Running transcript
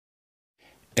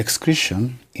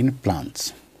Excretion in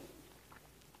plants.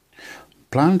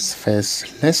 Plants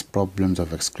face less problems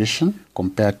of excretion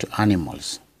compared to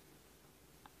animals.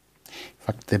 In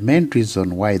fact, the main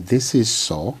reason why this is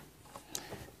so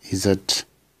is that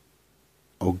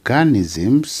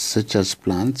organisms such as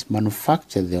plants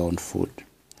manufacture their own food,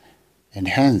 and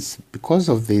hence, because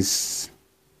of this,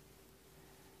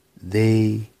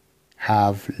 they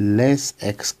have less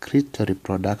excretory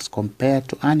products compared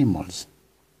to animals.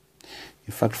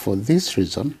 In fact, for this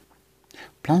reason,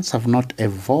 plants have not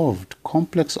evolved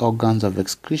complex organs of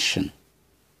excretion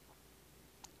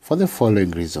for the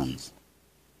following reasons.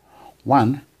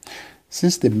 1.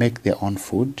 Since they make their own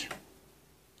food,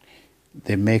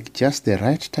 they make just the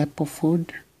right type of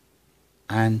food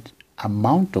and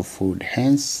amount of food,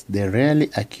 hence they rarely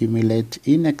accumulate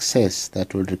in excess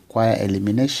that would require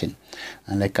elimination,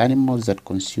 unlike animals that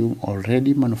consume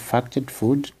already manufactured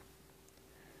food,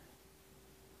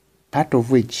 part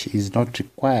of which is not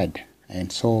required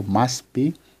and so must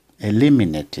be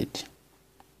eliminated.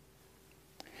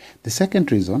 The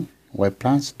second reason why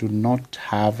plants do not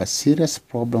have a serious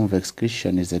problem of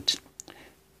excretion is that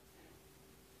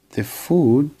the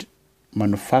food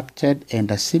manufactured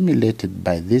and assimilated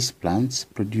by these plants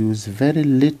produce very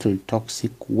little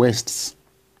toxic wastes,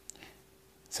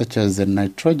 such as the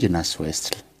nitrogenous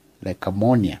waste, like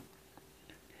ammonia.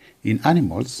 In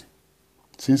animals,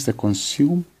 since they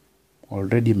consume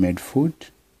already made food,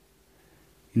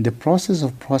 in the process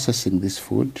of processing this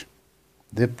food,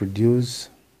 they produce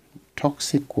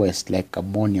toxic waste like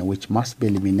ammonia, which must be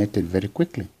eliminated very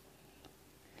quickly.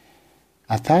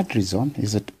 A third reason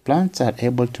is that plants are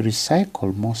able to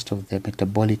recycle most of their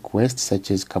metabolic waste,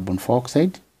 such as carbon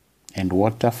dioxide and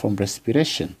water from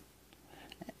respiration.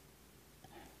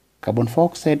 Carbon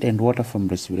dioxide and water from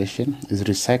respiration is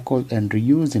recycled and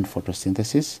reused in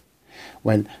photosynthesis,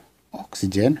 while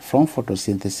oxygen from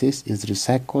photosynthesis is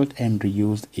recycled and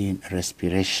reused in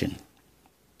respiration.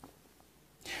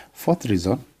 Fourth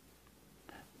reason,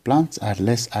 plants are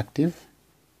less active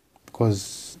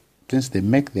because since they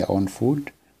make their own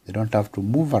food, they don't have to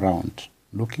move around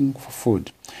looking for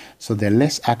food. So they're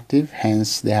less active,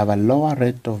 hence they have a lower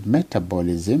rate of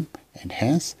metabolism and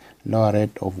hence lower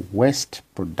rate of waste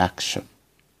production.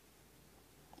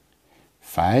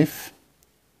 5.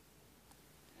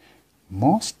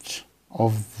 Most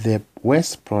of the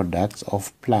waste products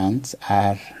of plants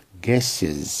are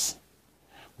gaseous,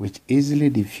 which easily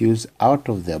diffuse out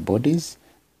of their bodies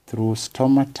through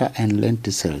stomata and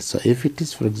lenticels. So if it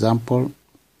is, for example,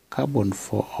 carbon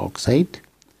dioxide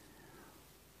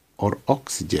or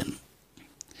oxygen,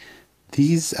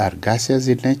 these are gases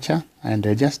in nature and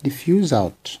they just diffuse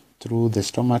out through the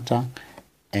stomata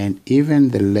and even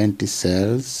the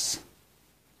lenticels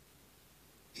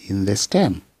in the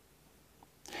stem.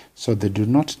 So they do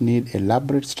not need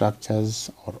elaborate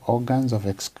structures or organs of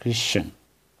excretion.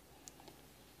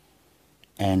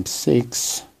 And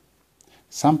 6,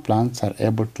 some plants are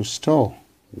able to store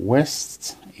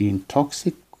wastes in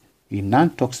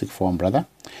non-toxic form. That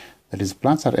is,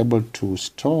 plants are able to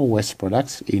store waste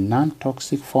products in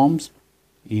non-toxic forms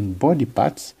in body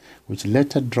parts which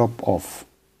later drop off.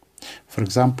 For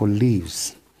example,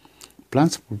 leaves.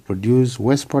 Plants will produce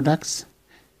waste products,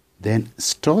 then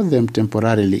store them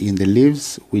temporarily in the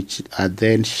leaves, which are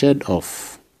then shed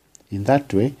off. In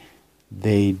that way,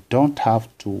 they don't have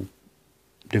to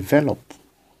develop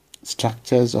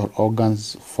structures or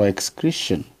organs for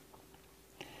excretion.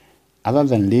 Other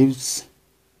than leaves,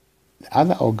 the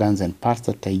other organs and parts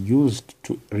that are used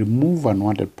to remove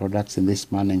unwanted products in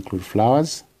this manner include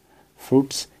flowers,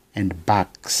 fruits, and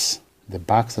barks, the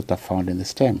barks that are found in the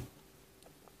stem.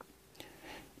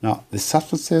 Now, the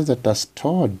substances that are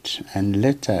stored and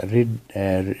later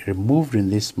removed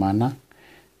in this manner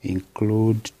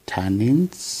include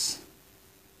tannins,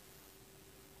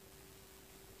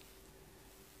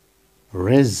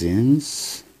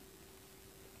 resins,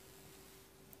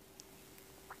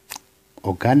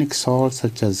 organic salts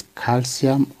such as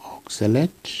calcium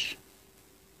oxalate,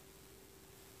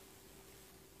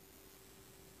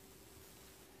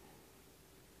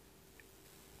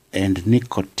 and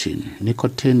nicotine.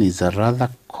 Nicotine is a rather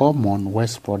common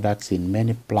waste product in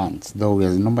many plants, though we are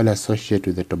normally associated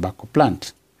with the tobacco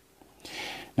plant.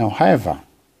 Now, however,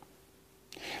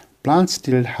 plants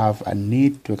still have a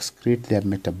need to excrete their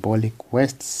metabolic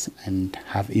wastes and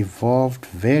have evolved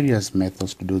various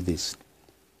methods to do this.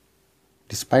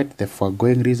 Despite the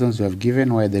foregoing reasons we have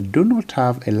given why they do not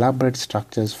have elaborate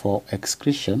structures for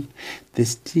excretion, they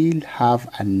still have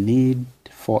a need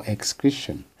for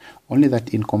excretion, only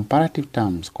that in comparative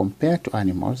terms, compared to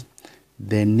animals,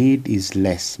 the need is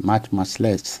less, much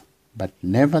less. but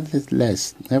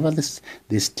nevertheless,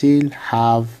 they still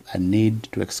have a need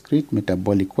to excrete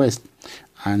metabolic waste.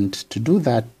 And to do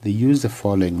that, they use the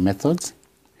following methods.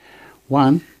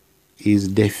 One is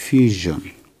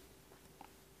diffusion.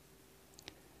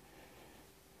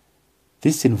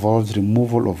 This involves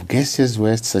removal of gaseous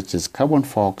waste such as carbon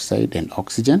dioxide and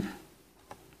oxygen,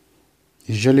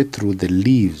 usually through the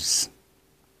leaves.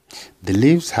 The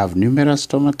leaves have numerous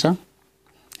stomata.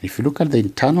 If you look at the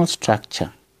internal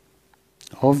structure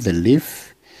of the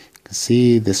leaf, you can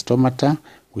see the stomata,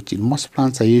 which in most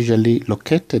plants are usually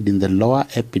located in the lower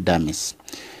epidermis.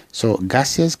 So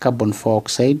gaseous carbon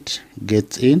dioxide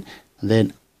gets in,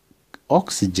 then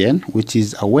oxygen, which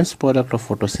is a waste product of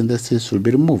photosynthesis, will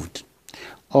be removed.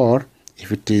 Or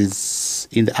if it is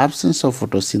in the absence of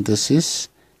photosynthesis,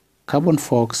 carbon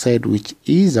dioxide, which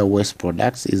is a waste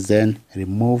product, is then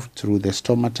removed through the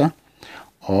stomata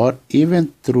or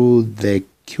even through the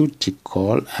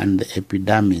cuticle and the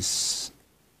epidermis.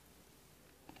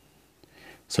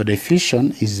 So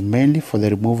diffusion is mainly for the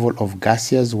removal of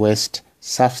gaseous waste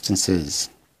substances.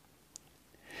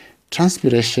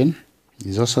 Transpiration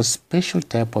is also a special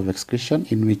type of excretion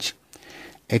in which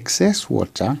excess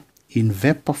water in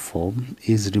vapor form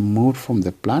is removed from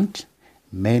the plant,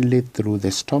 mainly through the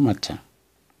stomata.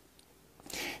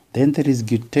 Then there is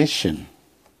guttation.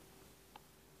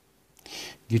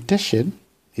 Guttation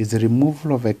is the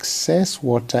removal of excess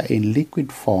water in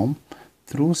liquid form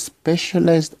through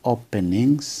specialized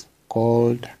openings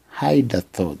called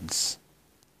hydrathodes.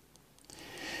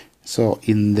 So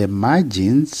in the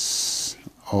margins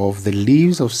of the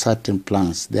leaves of certain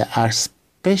plants, there are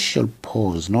special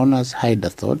pores known as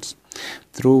hydrathodes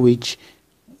through which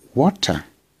water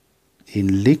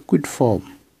in liquid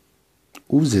form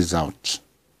oozes out.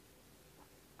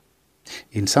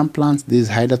 In some plants, these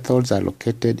hydrathodes are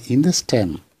located in the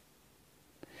stem,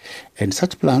 and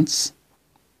such plants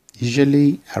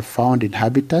usually are found in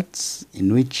habitats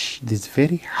in which there is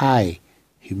very high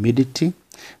humidity,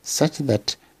 such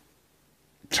that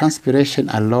transpiration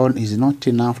alone is not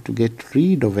enough to get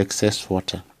rid of excess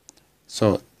water.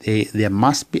 So there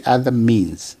must be other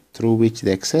means through which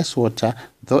the excess water,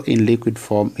 though in liquid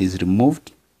form, is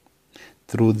removed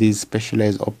through these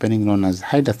specialized openings known as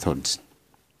hydrathodes.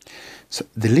 So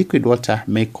the liquid water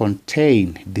may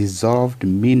contain dissolved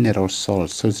mineral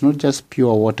salts. So it's not just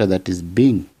pure water that is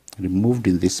being removed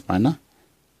in this manner.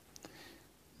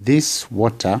 This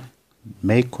water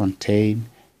may contain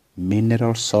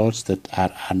mineral salts that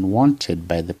are unwanted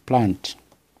by the plant.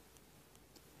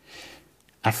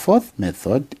 A fourth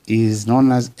method is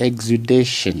known as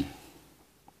exudation.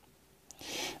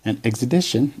 And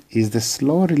exudation is the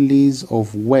slow release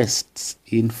of wastes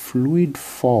in fluid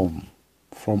form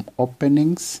from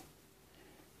openings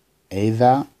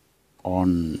either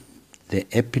on the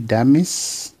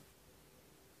epidermis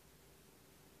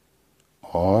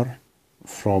or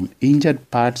from injured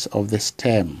parts of the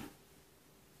stem.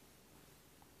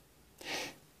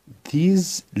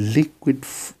 This liquid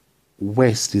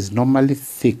waste is normally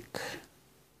thick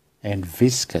and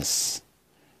viscous,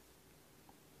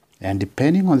 and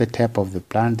depending on the type of the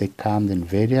plant, they come in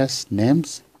various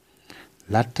names.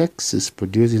 Latex is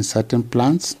produced in certain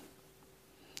plants.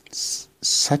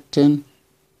 Certain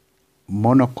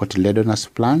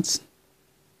monocotyledonous plants,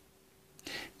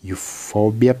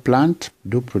 euphorbia plant,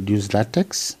 do produce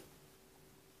latex.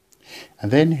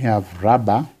 And then you have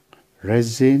rubber,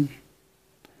 resin,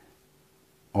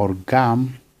 or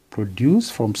gum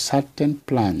produced from certain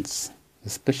plants,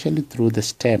 especially through the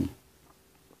stem.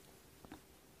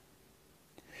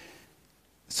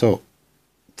 So,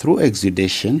 through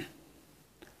exudation,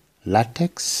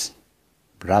 latex,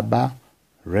 rubber,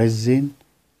 resin,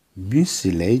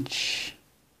 mucilage,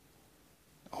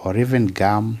 or even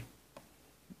gum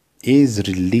is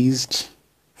released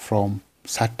from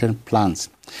certain plants.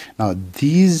 Now,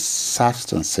 these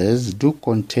substances do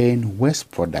contain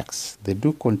waste products. They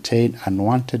do contain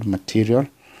unwanted material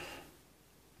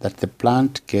that the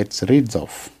plant gets rid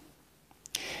of.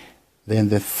 Then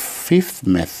the fifth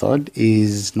method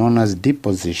is known as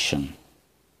deposition.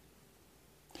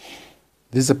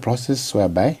 This is a process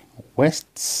whereby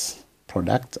waste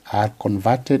products are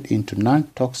converted into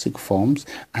non-toxic forms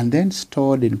and then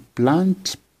stored in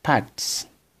plant parts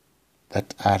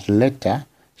that are later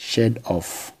shed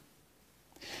off.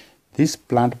 These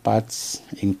plant parts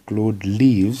include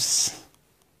leaves.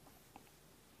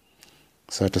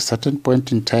 So at a certain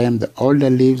point in time, the older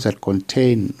leaves that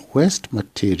contain waste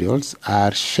materials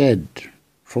are shed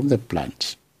from the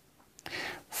plant.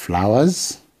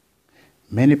 Flowers.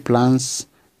 Many plants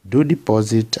do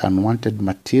deposit unwanted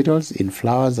materials in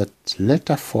flowers that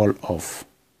later fall off.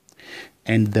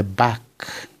 And the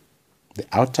bark the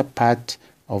outer part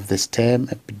of the stem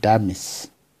epidermis,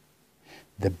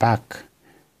 the bark,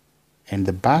 and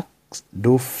the bark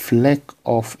do flake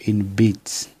off in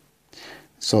bits.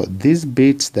 So these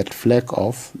bits that flake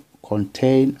off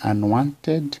contain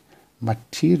unwanted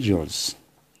materials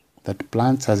that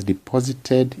plants has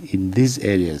deposited in these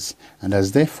areas, and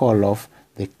as they fall off,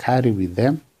 they carry with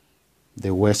them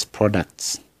the waste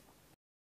products.